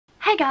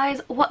Hey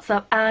guys, what's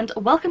up, and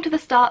welcome to the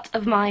start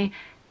of my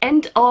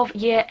end of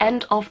year,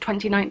 end of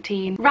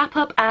 2019 wrap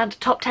up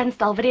and top 10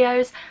 style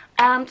videos.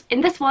 And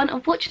in this one,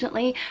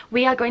 unfortunately,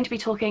 we are going to be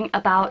talking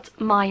about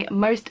my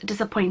most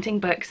disappointing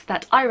books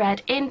that I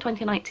read in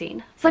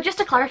 2019. So just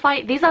to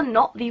clarify, these are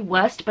not the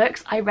worst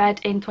books I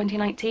read in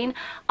 2019.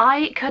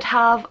 I could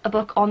have a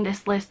book on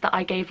this list that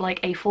I gave like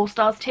a 4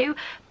 stars to,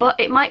 but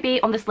it might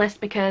be on this list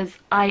because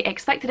I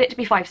expected it to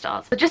be 5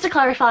 stars. So just to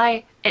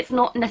clarify, it's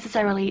not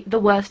necessarily the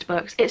worst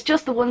books, it's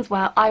just the ones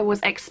where I was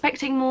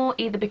expecting more,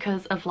 either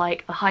because of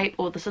like the hype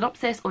or the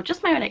synopsis or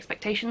just my own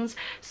expectations.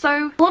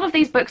 So a lot of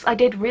these books I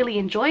did really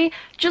enjoy,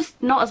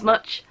 just not as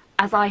much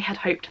as I had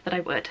hoped that I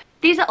would.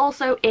 These are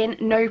also in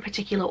no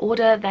particular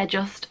order, they're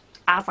just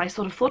as I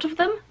sort of thought of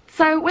them.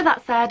 So with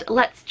that said,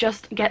 let's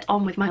just get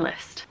on with my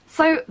list.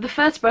 So the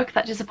first book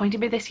that disappointed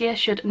me this year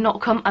should not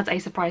come as a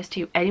surprise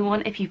to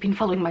anyone if you've been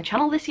following my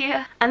channel this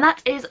year, and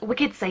that is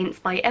Wicked Saints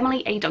by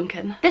Emily A.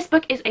 Duncan. This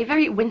book is a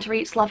very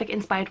wintry,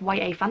 Slavic-inspired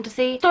YA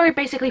fantasy. The story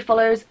basically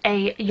follows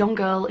a young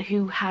girl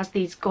who has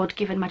these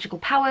god-given magical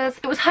powers.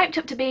 It was hyped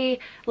up to be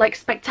like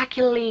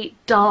spectacularly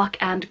dark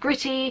and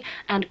gritty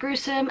and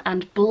gruesome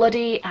and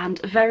bloody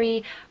and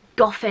very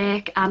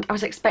gothic, and I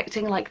was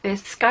expecting like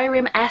this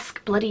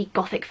Skyrim-esque bloody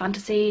gothic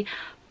fantasy,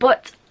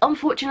 but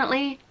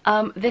unfortunately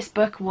this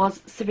book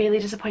was severely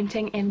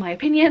disappointing in my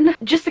opinion.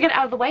 Just to get it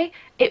out of the way,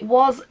 it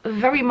was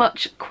very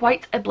much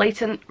quite a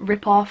blatant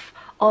rip-off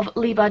of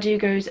Leigh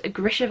Bardugo's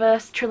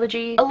Grishaverse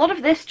trilogy. A lot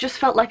of this just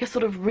felt like a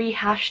sort of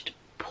rehashed,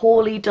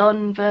 poorly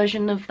done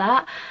version of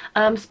that,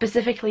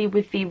 specifically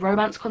with the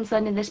romance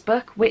concerned in this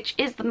book, which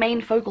is the main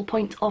focal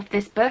point of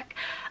this book.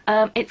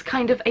 It's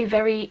kind of a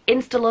very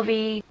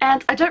insta-lovey,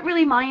 and I don't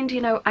really mind,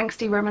 you know,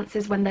 angsty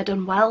romances when they're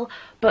done well,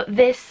 but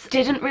this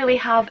didn't really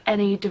have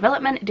any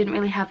development, it didn't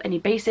really have any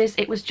basis.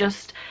 It was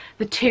just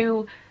the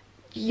two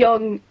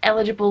young,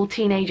 eligible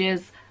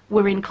teenagers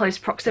were in close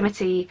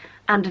proximity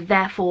and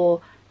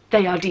therefore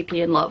they are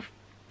deeply in love.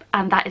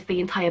 And that is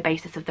the entire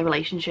basis of the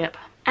relationship.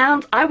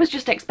 And I was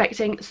just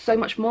expecting so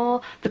much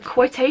more. The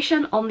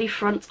quotation on the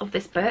front of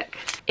this book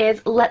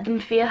is "Let them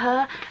fear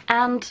her,"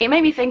 and it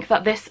made me think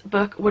that this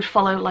book would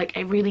follow like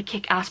a really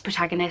kick-ass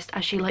protagonist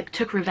as she like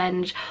took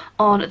revenge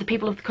on the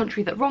people of the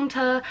country that wronged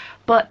her,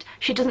 but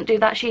she doesn't do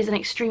that. She is an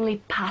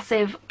extremely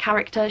passive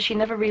character. She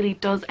never really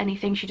does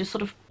anything. She just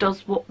sort of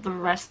does what the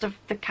rest of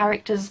the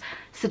characters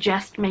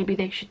suggest maybe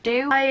they should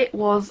do. I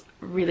was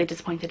really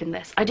disappointed in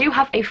this. I do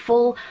have a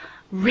full,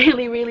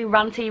 really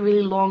ranty,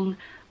 really long,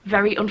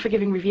 very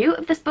unforgiving review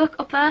of this book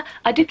up there.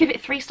 I did give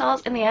it 3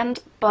 stars in the end,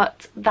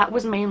 but that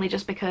was mainly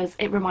just because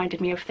it reminded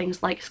me of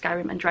things like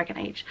Skyrim and Dragon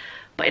Age,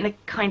 but in a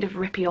kind of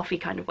rippy-offy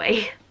kind of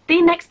way.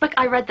 The next book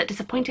I read that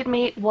disappointed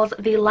me was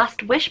The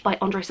Last Wish by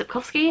Andrzej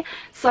Sapkowski.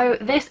 So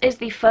this is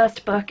the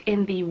first book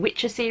in the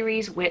Witcher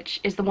series, which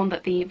is the one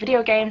that the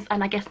video games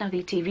and I guess now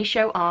the TV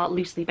show are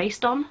loosely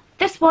based on.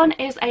 This one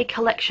is a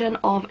collection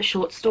of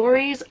short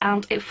stories,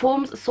 and it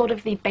forms sort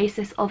of the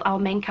basis of our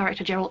main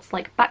character Geralt's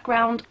like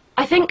background.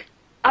 I think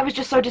I was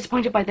just so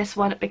disappointed by this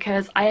one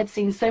because I had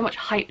seen so much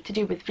hype to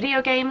do with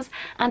video games,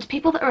 and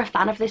people that are a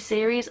fan of this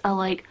series are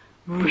like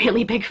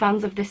really big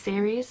fans of this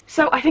series.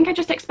 So I think I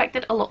just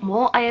expected a lot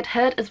more. I had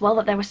heard as well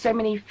that there were so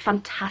many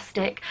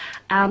fantastic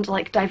and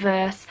like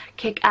diverse,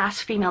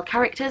 kick-ass female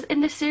characters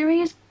in this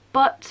series,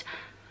 but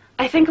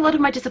I think a lot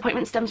of my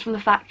disappointment stems from the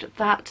fact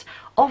that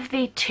of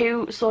the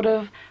two sort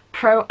of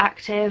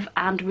proactive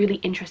and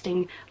really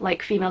interesting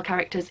like female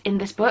characters in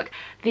this book,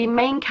 the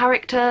main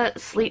character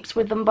sleeps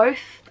with them both.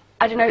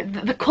 I don't know,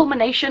 the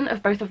culmination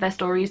of both of their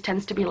stories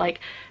tends to be like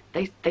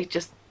they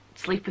just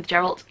sleep with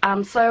Geralt,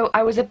 and so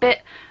I was a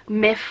bit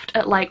miffed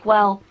at like,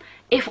 well,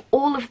 if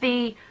all of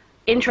the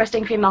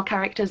interesting female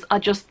characters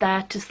are just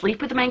there to sleep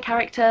with the main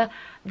character,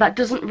 that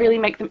doesn't really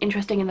make them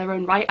interesting in their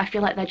own right. I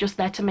feel like they're just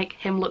there to make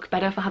him look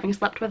better for having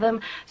slept with them,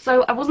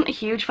 so I wasn't a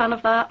huge fan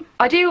of that.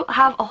 I do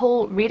have a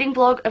whole reading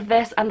vlog of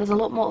this, and there's a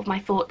lot more of my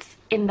thoughts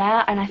in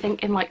there, and I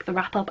think in like the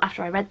wrap-up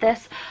after I read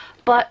this.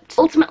 But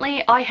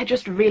ultimately, I had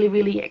just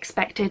really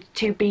expected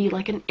to be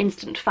like an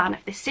instant fan of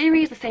this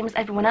series, the same as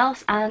everyone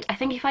else, and I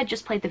think if I'd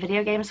just played the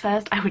video games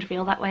first, I would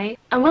feel that way.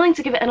 I'm willing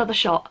to give it another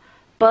shot,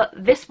 but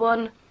this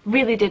one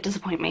really did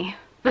disappoint me.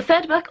 The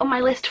third book on my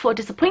list for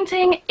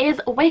disappointing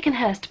is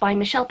Awakenhurst by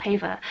Michelle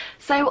Paver.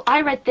 So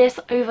I read this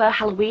over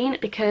Halloween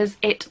because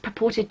it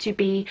purported to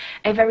be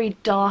a very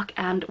dark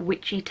and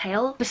witchy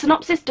tale. The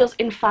synopsis does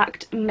in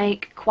fact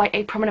make quite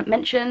a prominent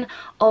mention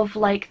of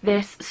like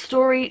this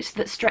story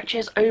that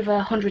stretches over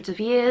hundreds of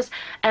years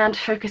and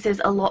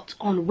focuses a lot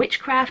on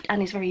witchcraft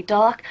and is very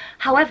dark.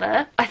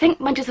 However, I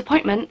think my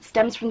disappointment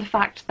stems from the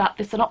fact that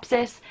the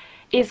synopsis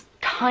is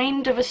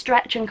kind of a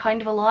stretch and kind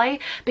of a lie,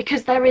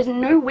 because there is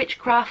no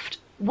witchcraft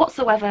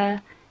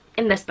whatsoever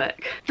in this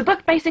book. The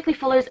book basically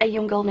follows a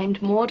young girl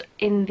named Maud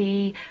in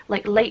the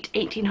like late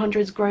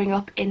 1800s growing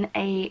up in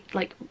a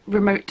like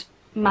remote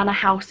manor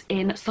house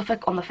in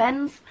Suffolk on the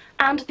Fens,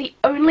 and the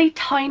only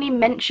tiny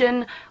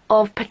mention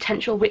of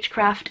potential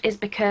witchcraft is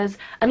because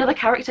another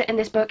character in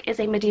this book is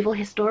a medieval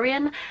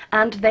historian,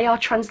 and they are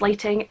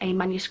translating a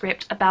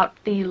manuscript about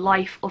the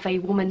life of a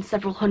woman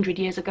several hundred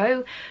years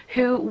ago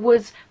who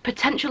was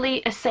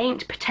potentially a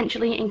saint,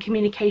 potentially in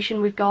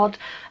communication with God,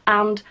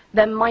 and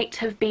there might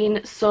have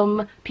been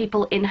some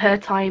people in her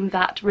time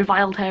that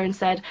reviled her and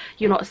said,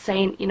 "You're not a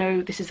saint, you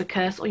know, this is a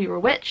curse, or you're a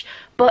witch,"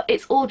 but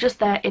it's all just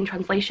there in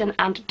translation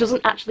and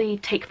doesn't actually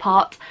take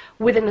part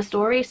within the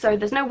story. So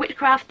there's no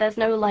witchcraft, there's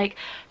no like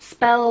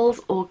spells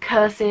or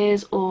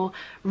curses or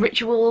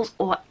rituals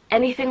or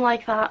anything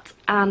like that,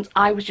 and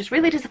I was just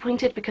really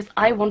disappointed because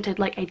I wanted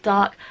like a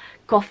dark,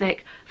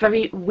 gothic,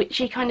 very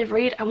witchy kind of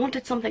read. I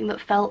wanted something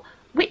that felt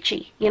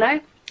witchy, you know,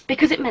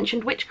 because it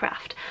mentioned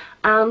witchcraft,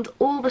 and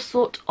all the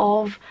sort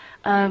of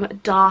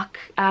dark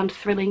and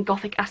thrilling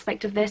gothic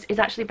aspect of this is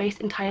actually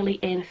based entirely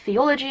in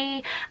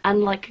theology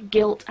and like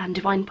guilt and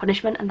divine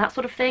punishment and that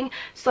sort of thing.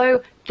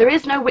 So there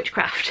is no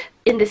witchcraft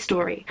in this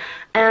story,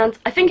 and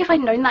I think if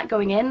I'd known that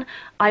going in,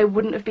 I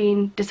wouldn't have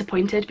been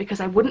disappointed, because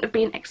I wouldn't have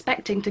been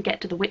expecting to get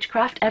to the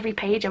witchcraft. Every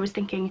page I was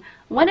thinking,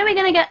 when are we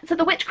going to get to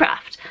the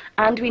witchcraft?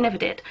 And we never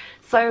did.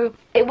 So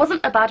it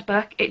wasn't a bad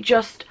book, it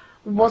just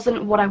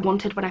wasn't what I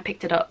wanted when I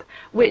picked it up,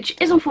 which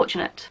is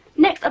unfortunate.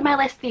 Next on my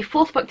list, the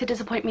fourth book to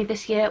disappoint me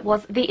this year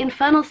was The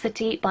Infernal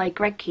City by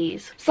Greg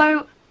Keyes.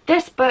 So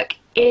this book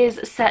is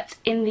set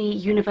in the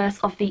universe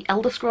of the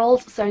Elder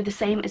Scrolls, so the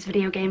same as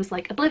video games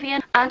like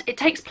Oblivion, and it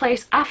takes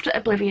place after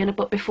Oblivion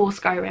but before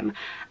Skyrim,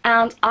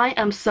 and I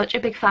am such a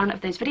big fan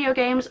of those video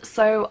games,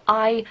 so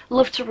I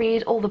love to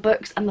read all the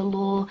books and the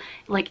lore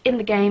like in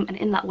the game and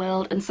in that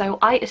world, and so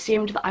I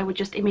assumed that I would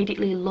just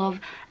immediately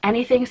love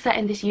anything set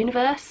in this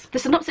universe. The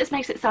synopsis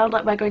makes it sound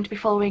like we're going to be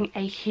following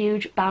a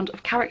huge band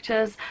of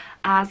characters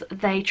as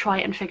they try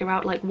and figure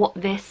out like what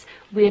this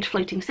weird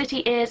floating city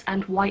is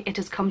and why it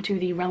has come to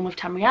the realm of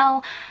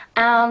Tamriel,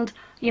 and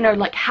you know,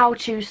 like how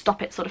to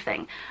stop it sort of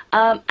thing.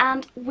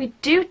 And we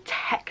do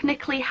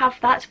technically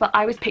have that, but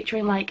I was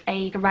picturing like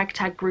a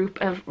ragtag group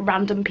of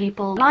random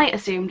people, and I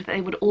assumed that they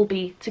would all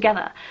be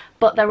together,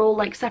 but they're all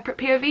like separate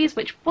POVs,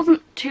 which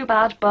wasn't too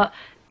bad, but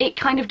it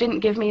kind of didn't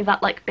give me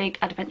that like big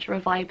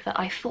adventurer vibe that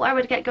I thought I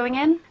would get going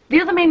in.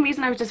 The other main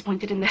reason I was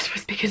disappointed in this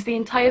was because the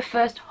entire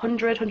first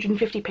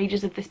 150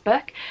 pages of this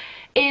book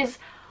is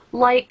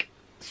like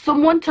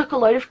someone took a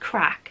load of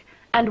crack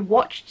and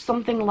watched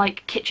something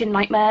like Kitchen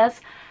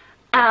Nightmares,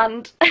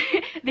 and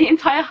the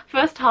entire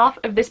first half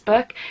of this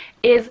book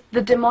is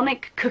the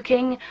demonic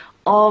cooking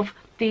of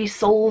the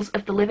souls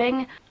of the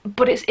living,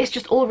 but it's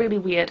just all really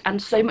weird,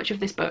 and so much of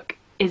this book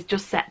is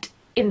just set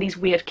in these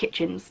weird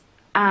kitchens.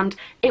 And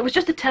it was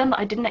just a turn that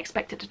I didn't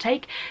expect it to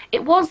take.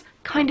 It was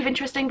kind of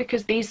interesting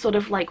because these sort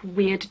of like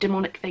weird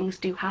demonic things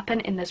do happen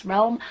in this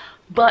realm,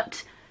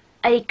 but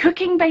a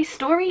cooking-based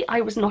story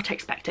I was not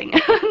expecting.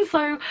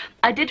 So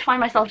I did find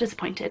myself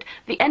disappointed.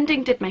 The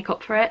ending did make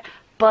up for it,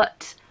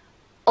 but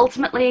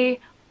ultimately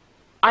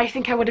I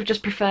think I would have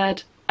just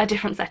preferred a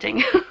different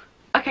setting.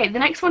 Okay, the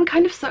next one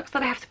kind of sucks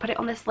that I have to put it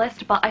on this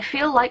list, but I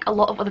feel like a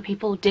lot of other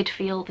people did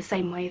feel the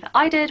same way that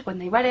I did when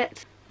they read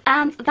it,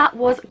 and that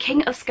was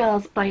King of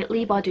Scars by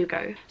Leigh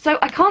Bardugo. So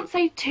I can't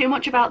say too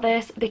much about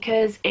this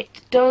because it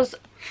does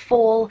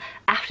fall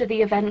after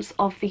the events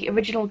of the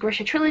original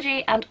Grisha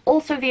trilogy and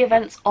also the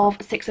events of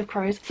Six of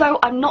Crows, so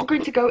I'm not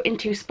going to go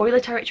into spoiler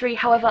territory.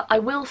 However, I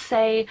will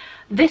say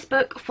this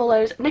book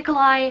follows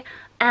Nikolai,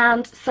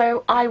 and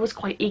so I was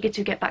quite eager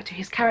to get back to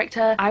his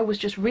character. I was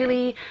just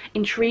really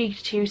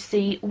intrigued to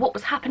see what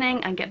was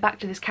happening and get back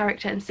to this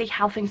character and see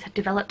how things had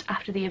developed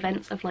after the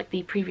events of like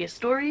the previous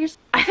stories.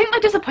 I think my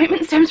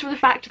disappointment stems from the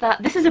fact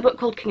that this is a book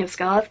called King of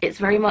Scars. It's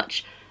very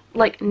much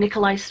like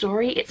Nikolai's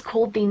story. It's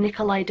called the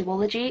Nikolai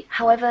duology.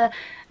 However,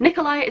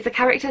 Nikolai as a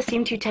character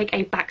seemed to take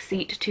a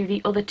backseat to the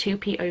other two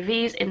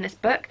POVs in this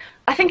book.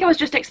 I think I was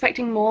just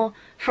expecting more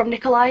from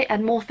Nikolai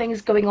and more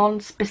things going on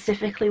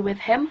specifically with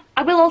him.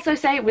 I will also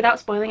say, without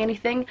spoiling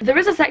anything, there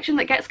is a section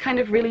that gets kind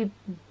of really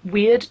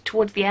weird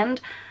towards the end,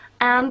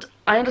 and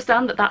I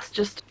understand that that's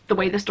just the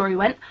way the story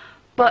went,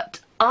 but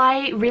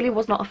I really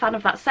was not a fan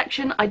of that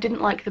section. I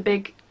didn't like the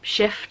big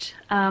shift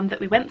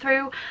that we went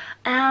through,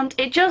 and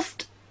it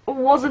just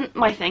wasn't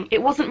my thing.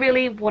 It wasn't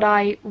really what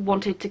I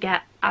wanted to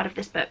get out of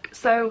this book.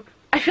 So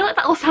I feel like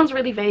that all sounds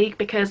really vague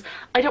because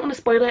I don't want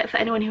to spoil it for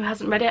anyone who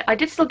hasn't read it. I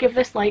did still give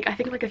this like, I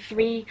think like a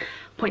 3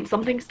 point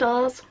something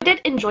stars. I did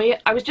enjoy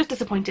it. I was just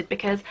disappointed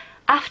because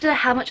after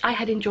how much I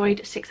had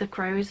enjoyed Six of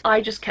Crows,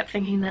 I just kept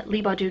thinking that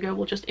Leigh Bardugo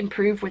will just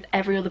improve with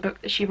every other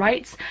book that she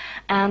writes,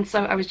 and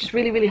so I was just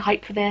really, really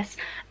hyped for this,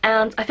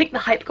 and I think the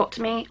hype got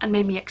to me and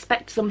made me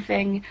expect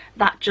something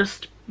that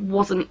just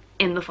wasn't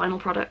in the final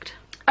product.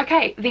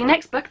 Okay, the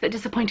next book that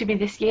disappointed me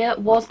this year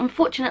was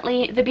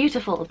unfortunately The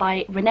Beautiful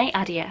by Renee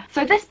Ahdieh.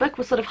 So this book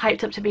was sort of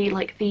hyped up to be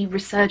like the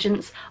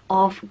resurgence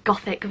of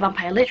gothic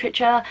vampire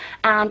literature,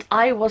 and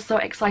I was so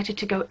excited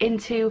to go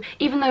into,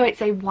 even though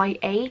it's a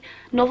YA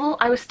novel,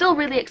 I was still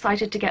really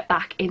excited to get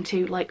back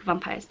into like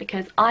vampires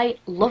because I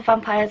love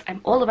vampires,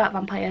 I'm all about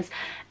vampires,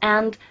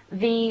 and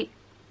the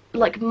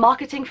like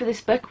marketing for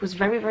this book was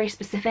very, very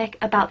specific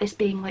about this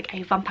being like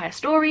a vampire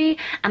story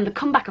and the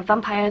comeback of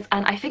vampires,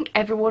 and I think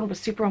everyone was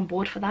super on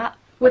board for that.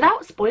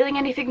 Without spoiling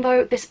anything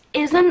though, this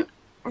isn't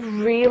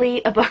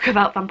really a book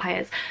about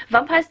vampires.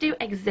 Vampires do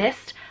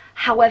exist,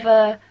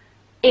 however,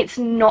 it's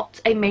not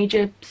a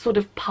major sort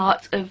of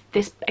part of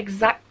this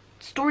exact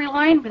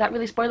storyline without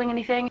really spoiling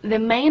anything. The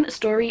main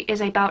story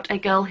is about a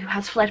girl who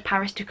has fled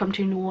Paris to come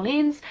to New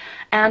Orleans,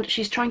 and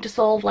she's trying to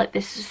solve like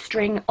this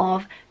string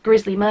of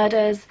grisly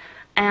murders,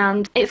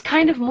 and it's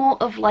kind of more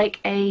of like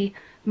a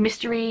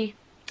mystery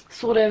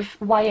sort of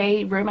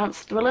YA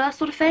romance thriller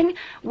sort of thing,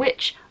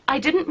 which I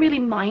didn't really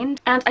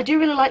mind, and I do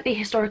really like the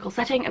historical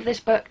setting of this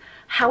book.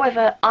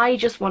 However, I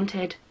just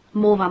wanted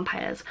more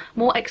vampires,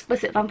 more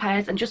explicit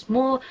vampires, and just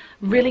more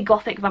really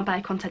gothic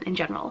vampire content in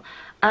general.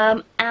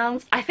 And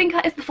I think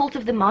that is the fault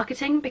of the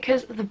marketing,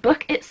 because the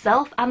book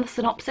itself and the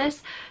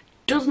synopsis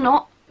does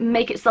not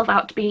make itself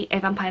out to be a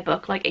vampire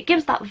book. Like, it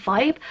gives that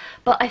vibe,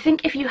 but I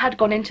think if you had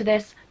gone into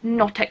this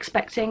not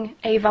expecting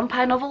a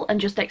vampire novel and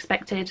just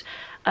expected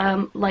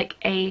like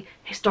a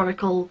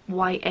historical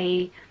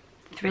YA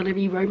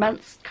thrillery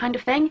romance kind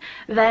of thing,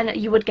 then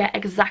you would get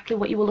exactly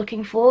what you were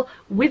looking for,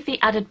 with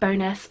the added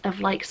bonus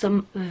of like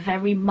some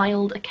very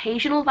mild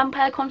occasional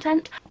vampire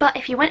content. But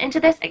if you went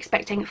into this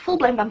expecting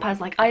full-blown vampires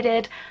like I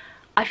did,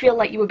 I feel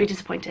like you would be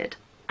disappointed,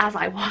 as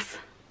I was.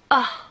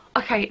 Oh,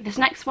 okay, this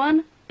next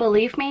one,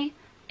 believe me,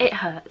 it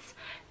hurts.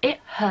 It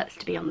hurts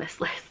to be on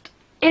this list.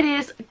 It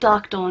is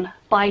Dark Dawn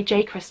by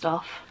Jay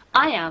Kristoff.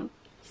 I am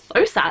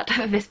so sad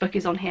that this book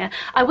is on here.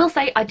 I will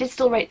say I did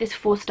still rate this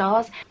 4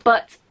 stars,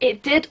 but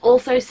it did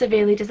also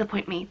severely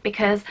disappoint me,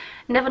 because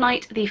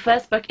Nevernight, the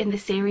first book in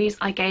this series,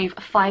 I gave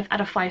 5 out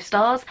of 5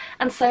 stars,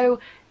 and so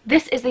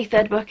this is the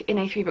 3rd book in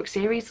a 3-book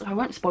series, so I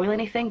won't spoil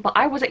anything, but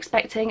I was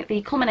expecting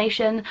the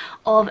culmination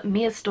of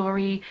Mia's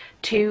story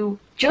to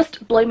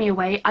just blow me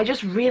away. I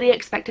just really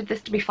expected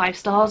this to be 5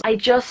 stars. I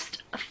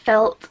just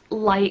felt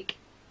like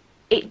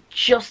it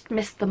just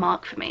missed the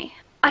mark for me.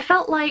 I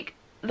felt like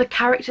the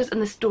characters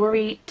and the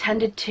story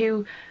tended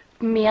to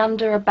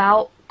meander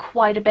about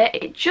quite a bit.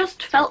 It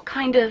just felt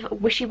kind of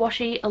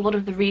wishy-washy, a lot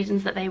of the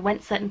reasons that they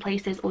went certain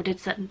places or did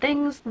certain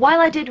things. While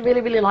I did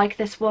really, really like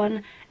this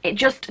one, it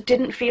just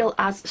didn't feel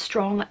as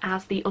strong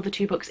as the other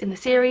 2 books in the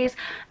series.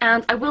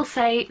 And I will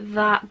say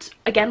that,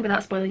 again,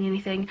 without spoiling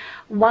anything,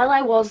 while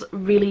I was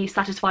really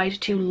satisfied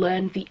to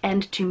learn the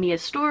end to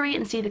Mia's story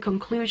and see the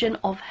conclusion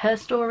of her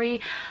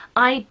story,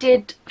 I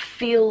did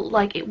feel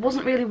like it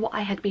wasn't really what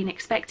I had been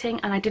expecting,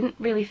 and I didn't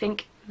really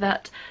think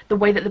that the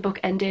way that the book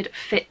ended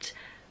fit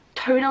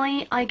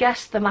tonally, I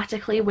guess,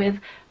 thematically with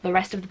the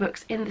rest of the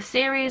books in the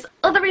series.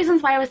 Other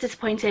reasons why I was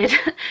disappointed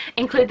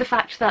include the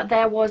fact that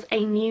there was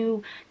a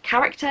new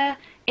character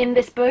in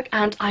this book,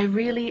 and I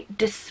really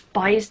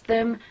despised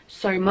them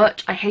so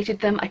much. I hated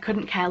them, I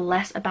couldn't care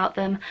less about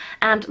them,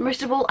 and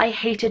most of all I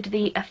hated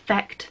the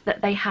effect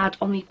that they had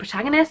on the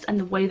protagonist and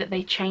the way that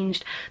they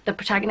changed the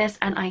protagonist,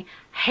 and I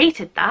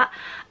hated that.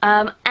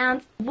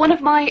 And one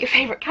of my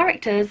favourite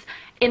characters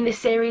in this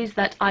series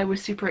that I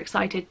was super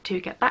excited to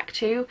get back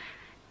to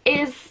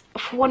is,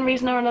 for one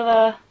reason or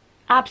another,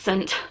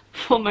 absent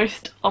for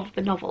most of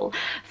the novel.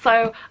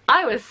 So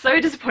I was so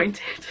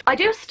disappointed. I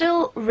do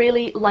still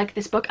really like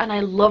this book, and I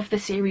love the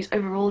series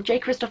overall.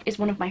 Jay Kristoff is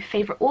one of my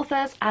favourite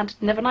authors, and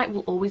Nevernight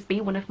will always be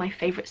one of my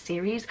favourite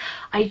series.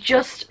 I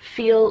just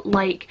feel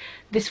like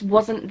this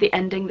wasn't the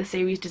ending the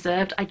series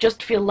deserved. I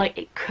just feel like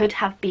it could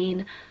have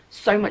been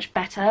so much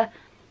better.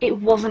 It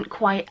wasn't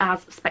quite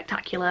as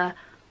spectacular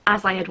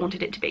as I had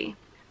wanted it to be.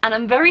 And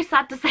I'm very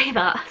sad to say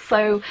that,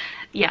 so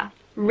yeah.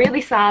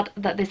 Really sad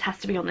that this has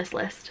to be on this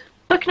list.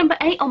 Book number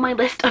 8 on my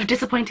list of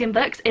disappointing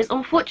books is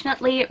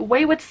unfortunately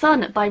Wayward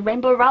Son by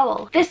Rainbow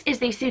Rowell. This is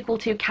the sequel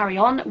to Carry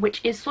On, which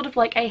is sort of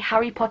like a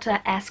Harry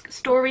Potter-esque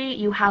story.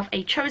 You have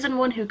a chosen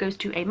one who goes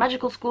to a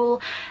magical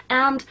school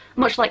and,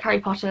 much like Harry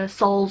Potter,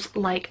 solves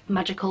like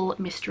magical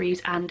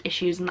mysteries and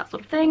issues and that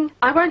sort of thing.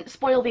 I won't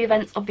spoil the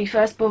events of the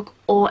first book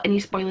or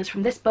any spoilers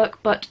from this book,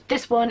 but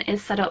this one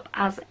is set up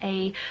as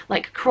a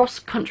like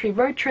cross-country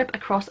road trip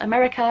across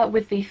America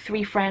with the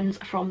 3 friends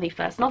from the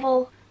first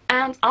novel.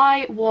 And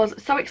I was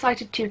so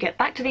excited to get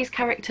back to these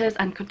characters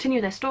and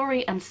continue their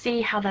story and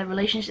see how their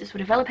relationships were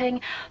developing,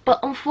 but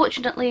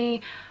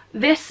unfortunately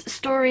this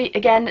story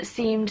again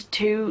seemed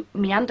to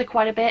meander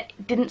quite a bit.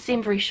 It didn't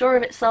seem very sure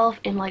of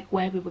itself in like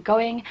where we were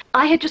going.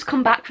 I had just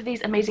come back for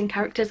these amazing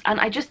characters, and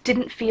I just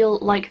didn't feel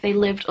like they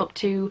lived up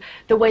to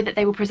the way that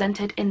they were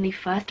presented in the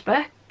first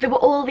book. There were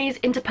all these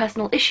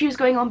interpersonal issues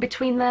going on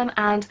between them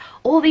and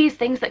all these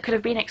things that could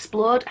have been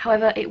explored,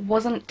 however it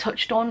wasn't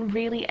touched on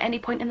really at any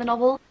point in the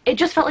novel. It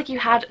just felt like you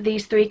had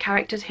these 3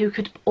 characters who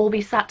could all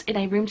be sat in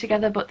a room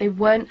together, but they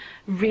weren't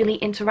really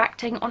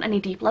interacting on any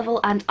deep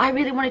level, and I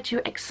really wanted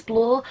to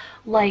explore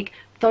like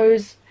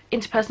those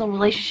interpersonal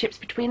relationships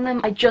between them.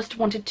 I just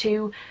wanted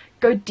to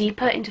go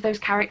deeper into those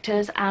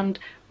characters and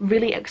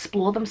really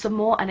explore them some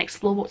more and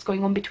explore what's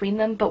going on between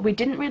them, but we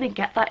didn't really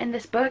get that in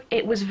this book.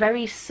 It was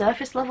very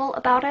surface level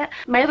about it.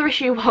 My other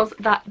issue was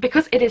that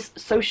because it is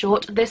so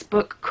short, this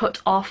book cut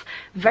off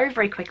very,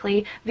 very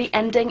quickly. The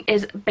ending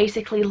is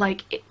basically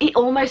like, it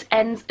almost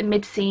ends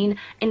mid-scene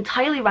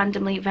entirely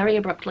randomly, very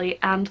abruptly,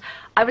 and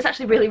I was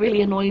actually really,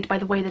 really annoyed by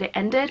the way that it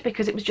ended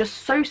because it was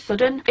just so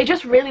sudden. It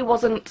just really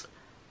wasn't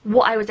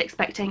what I was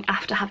expecting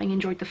after having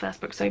enjoyed the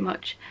first book so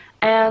much.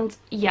 And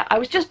yeah, I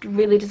was just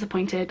really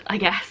disappointed, I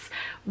guess,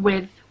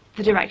 with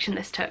the direction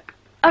this took.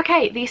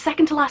 Okay, the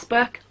second to last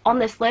book on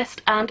this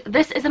list, and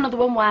this is another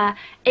one where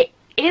it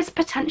is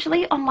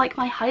potentially on like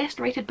my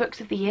highest rated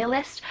books of the year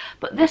list,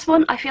 but this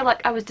one I feel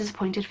like I was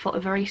disappointed for a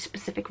very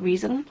specific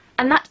reason,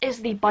 and that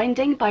is The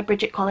Binding by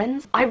Bridget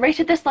Collins. I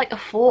rated this like a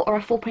 4 or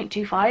a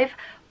 4.25,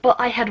 but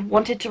I had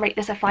wanted to rate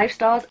this a 5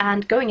 stars,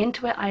 and going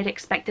into it I had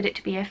expected it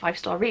to be a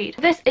 5-star read.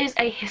 This is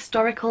a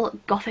historical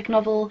gothic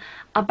novel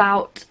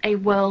about a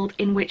world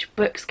in which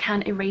books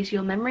can erase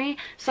your memory.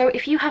 So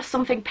if you have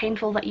something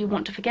painful that you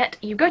want to forget,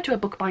 you go to a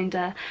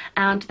bookbinder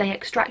and they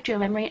extract your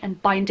memory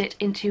and bind it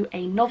into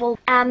a novel.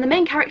 And the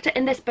main character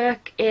in this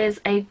book is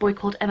a boy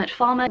called Emmett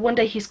Farmer. One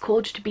day he's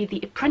called to be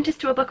the apprentice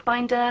to a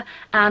bookbinder,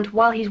 and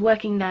while he's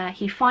working there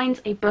he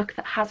finds a book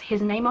that has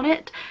his name on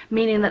it,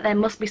 meaning that there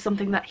must be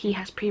something that he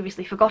has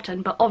previously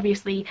forgotten, but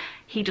obviously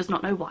he does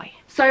not know why.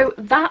 So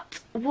that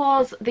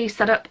was the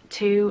setup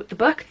to the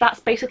book. That's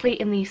basically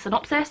in the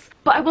synopsis.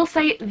 But I will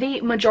say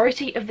the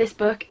majority of this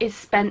book is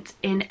spent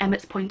in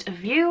Emmett's point of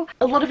view.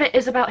 A lot of it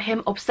is about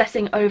him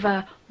obsessing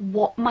over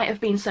what might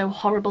have been so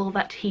horrible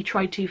that he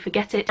tried to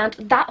forget it, and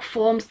that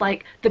forms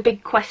like the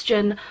big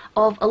question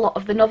of a lot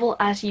of the novel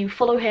as you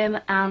follow him,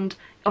 and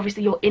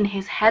obviously you're in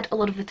his head a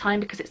lot of the time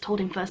because it's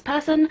told in first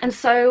person, and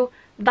so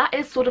that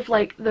is sort of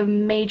like the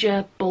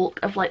major bulk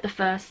of like the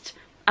first,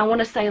 I want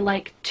to say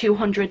like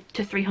 200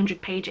 to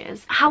 300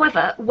 pages.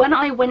 However, when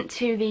I went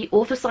to the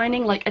author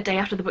signing like a day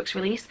after the book's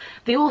release,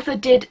 the author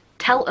did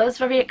tell us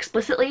very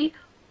explicitly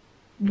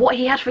what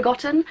he had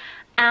forgotten,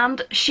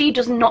 and she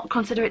does not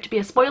consider it to be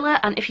a spoiler,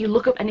 and if you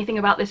look up anything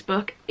about this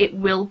book it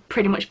will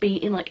pretty much be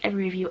in like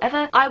every review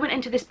ever. I went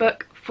into this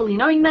book fully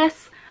knowing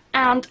this,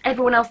 and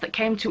everyone else that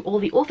came to all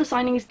the author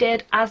signings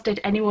did, as did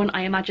anyone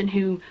I imagine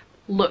who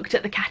looked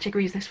at the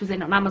categories this was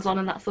in on Amazon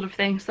and that sort of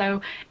thing.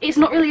 So it's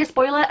not really a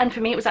spoiler, and for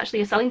me it was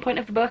actually a selling point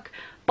of the book,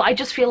 but I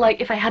just feel like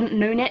if I hadn't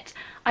known it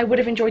I would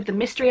have enjoyed the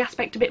mystery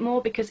aspect a bit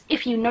more, because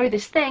if you know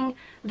this thing,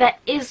 there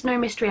is no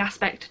mystery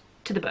aspect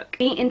to the book.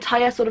 The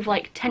entire sort of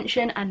like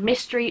tension and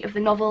mystery of the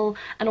novel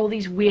and all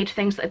these weird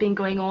things that have been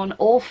going on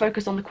all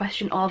focus on the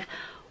question of,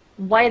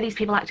 why are these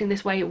people acting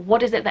this way?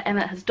 What is it that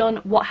Emmett has done?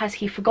 What has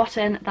he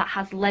forgotten that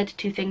has led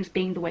to things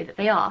being the way that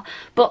they are?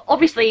 But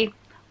obviously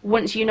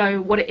once you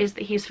know what it is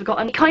that he's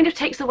forgotten, it kind of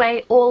takes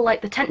away all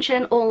like the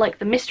tension, all like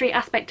the mystery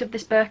aspect of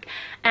this book,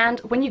 and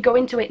when you go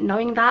into it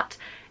knowing that,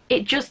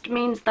 it just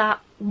means that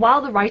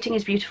while the writing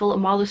is beautiful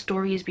and while the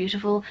story is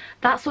beautiful,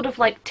 that sort of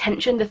like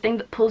tension, the thing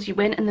that pulls you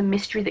in and the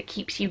mystery that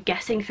keeps you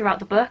guessing throughout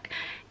the book,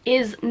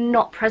 is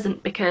not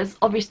present, because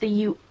obviously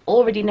you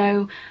already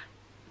know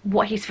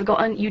what he's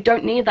forgotten. You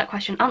don't need that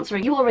question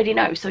answering, you already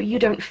know, so you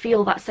don't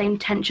feel that same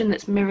tension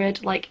that's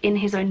mirrored like in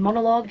his own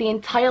monologue. The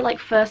entire like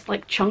first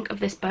like chunk of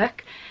this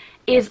book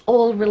is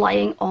all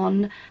relying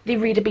on the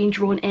reader being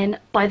drawn in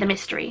by the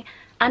mystery,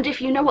 and if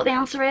you know what the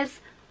answer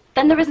is,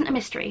 then there isn't a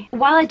mystery.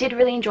 While I did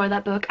really enjoy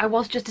that book, I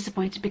was just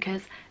disappointed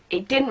because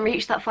it didn't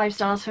reach that 5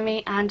 stars for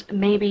me, and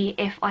maybe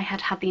if I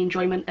had had the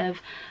enjoyment of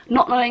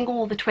not knowing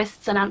all the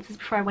twists and answers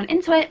before I went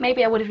into it,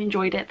 maybe I would have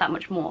enjoyed it that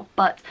much more,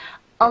 but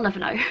I'll never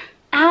know.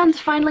 And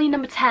finally,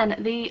 number 10,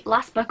 the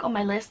last book on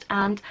my list,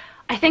 and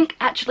I think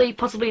actually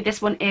possibly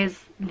this one is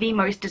the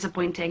most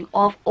disappointing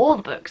of all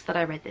the books that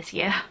I read this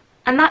year,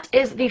 and that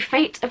is The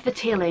Fate of the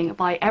Tearling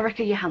by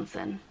Erica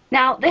Johansson.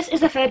 Now, this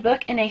is the third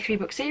book in a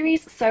 3-book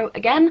series, so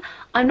again,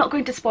 I'm not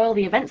going to spoil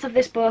the events of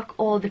this book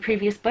or the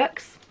previous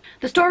books.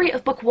 The story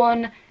of book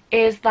 1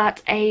 is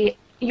that a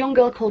young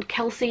girl called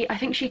Kelsey, I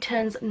think she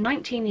turns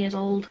 19 years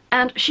old,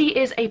 and she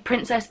is a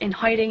princess in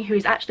hiding who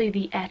is actually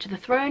the heir to the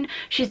throne.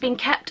 She's been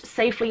kept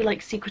safely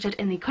like secreted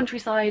in the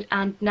countryside,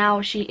 and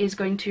now she is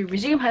going to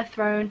resume her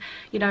throne,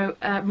 you know,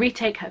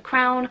 retake her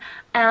crown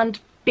and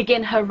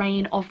begin her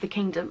reign of the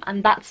kingdom,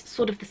 and that's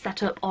sort of the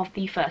setup of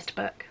the first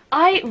book.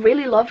 I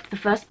really loved the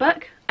first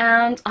book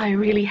and I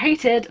really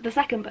hated the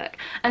second book,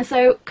 and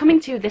so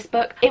coming to this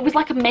book, it was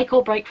like a make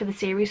or break for the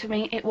series for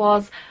me. It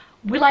was,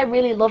 will I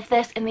really love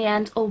this in the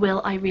end, or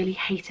will I really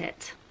hate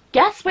it?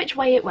 Guess which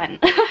way it went.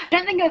 I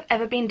don't think I've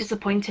ever been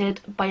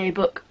disappointed by a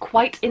book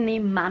quite in the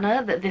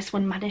manner that this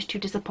one managed to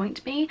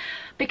disappoint me,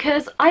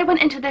 because I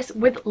went into this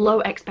with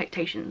low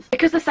expectations.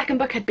 Because the second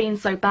book had been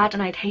so bad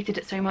and I'd hated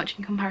it so much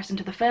in comparison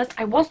to the first,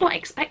 I was not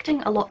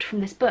expecting a lot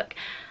from this book.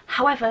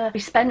 However, we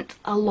spent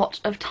a lot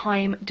of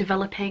time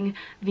developing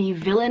the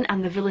villain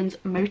and the villain's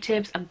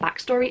motives and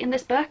backstory in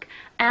this book,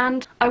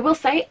 and I will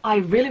say I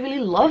really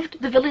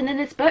loved the villain in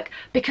this book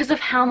because of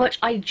how much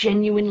I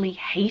genuinely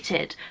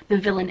hated the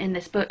villain in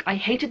this book. I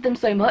hated them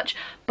so much,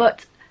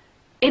 but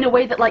in a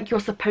way that like you're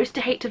supposed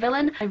to hate a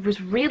villain. I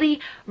was really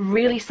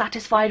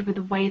satisfied with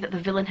the way that the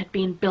villain had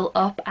been built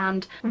up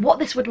and what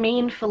this would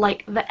mean for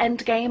like the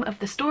end game of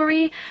the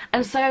story.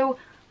 And so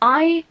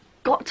I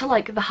got to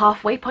like the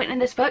halfway point in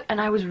this book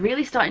and I was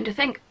really starting to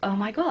think, oh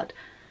my god,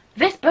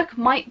 this book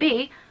might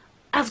be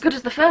as good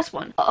as the first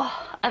one.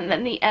 Oh, and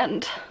then the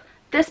end.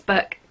 This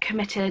book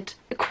committed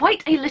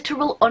quite a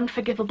literal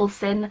unforgivable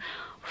sin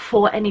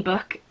for any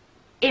book,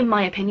 in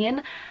my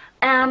opinion,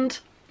 and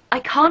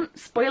I can't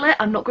spoil it.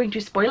 I'm not going to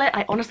spoil it.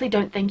 I honestly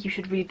don't think you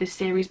should read this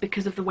series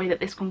because of the way that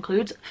this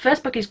concludes.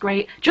 First book is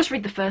great, just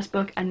read the first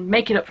book and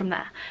make it up from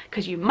there,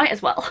 because you might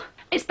as well.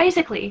 It's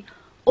basically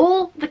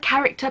all the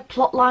character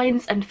plot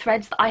lines and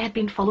threads that I had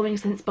been following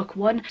since book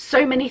one.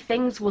 So many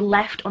things were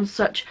left on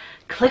such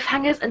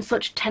cliffhangers and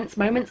such tense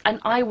moments,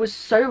 and I was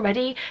so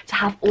ready to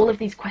have all of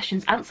these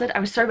questions answered. I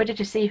was so ready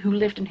to see who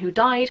lived and who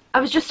died. I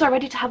was just so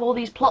ready to have all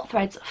these plot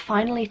threads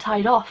finally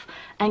tied off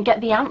and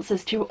get the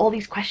answers to all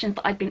these questions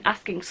that I'd been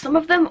asking. Some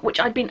of them which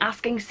I'd been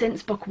asking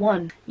since book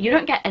one. You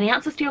don't get any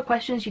answers to your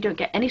questions, you don't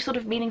get any sort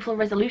of meaningful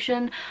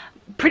resolution.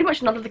 Pretty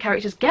much none of the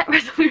characters get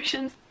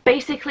resolutions.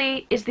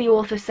 Basically, is the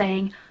author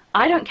saying,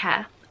 I don't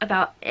care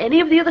about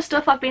any of the other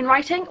stuff I've been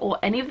writing or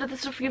any of the other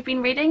stuff you've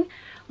been reading.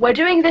 We're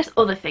doing this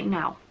other thing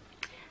now.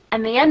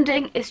 And the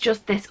ending is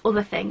just this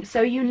other thing.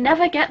 So you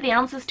never get the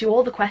answers to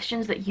all the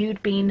questions that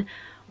you'd been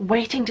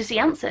waiting to see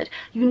answered.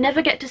 You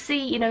never get to see,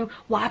 you know,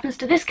 what happens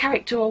to this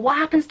character or what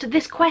happens to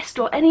this quest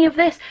or any of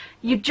this.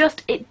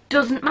 It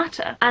doesn't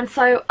matter. And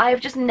so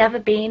I've just never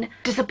been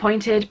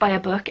disappointed by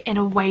a book in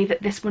a way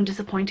that this one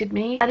disappointed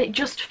me. And it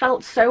just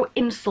felt so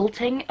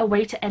insulting a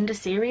way to end a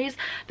series.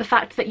 The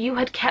fact that you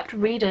had kept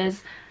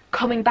readers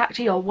coming back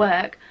to your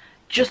work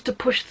just to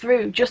push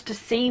through, just to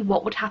see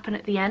what would happen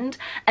at the end,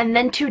 and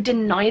then to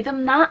deny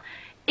them that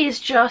is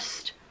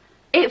just...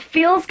 it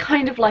feels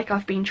kind of like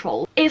I've been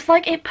trolled. It's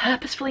like it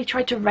purposefully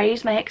tried to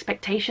raise my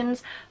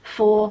expectations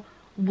for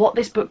what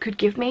this book could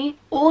give me,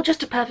 or just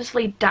to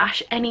purposefully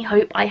dash any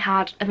hope I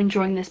had of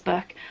enjoying this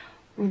book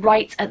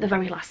right at the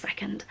very last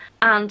second.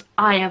 And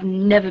I have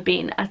never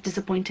been as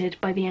disappointed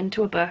by the end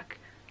to a book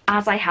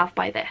as I have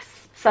by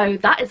this. So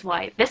that is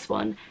why this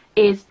one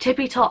is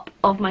tippy top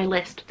of my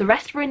list. The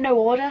rest were in no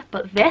order,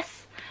 but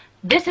this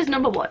is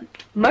number one.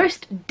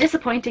 Most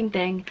disappointing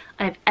thing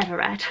I've ever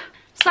read.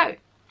 So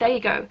there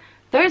you go.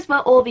 Those were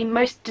all the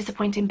most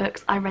disappointing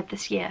books I read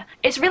this year.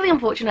 It's really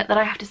unfortunate that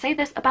I have to say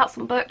this about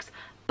some books,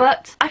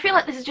 but I feel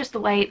like this is just the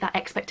way that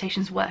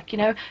expectations work, you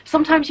know?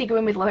 Sometimes you go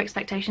in with low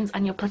expectations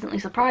and you're pleasantly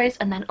surprised,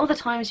 and then other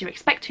times you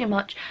expect too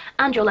much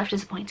and you're left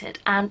disappointed.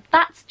 And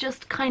that's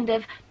just kind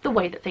of the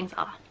way that things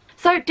are.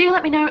 So do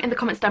let me know in the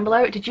comments down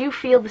below, did you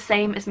feel the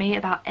same as me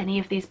about any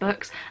of these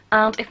books?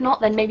 And if not,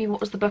 then maybe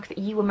what was the book that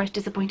you were most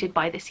disappointed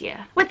by this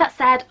year? With that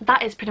said,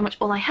 that is pretty much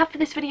all I have for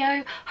this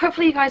video.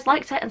 Hopefully you guys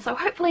liked it, and so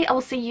hopefully I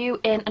will see you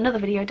in another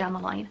video down the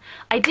line.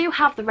 I do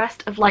have the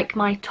rest of like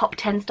my top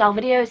 10 style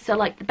videos, so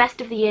like the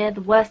best of the year,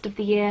 the worst of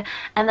the year,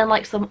 and then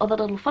like some other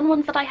little fun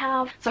ones that I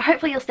have. So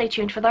hopefully you'll stay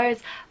tuned for those.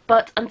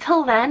 But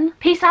until then,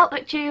 peace out,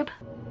 BookTube!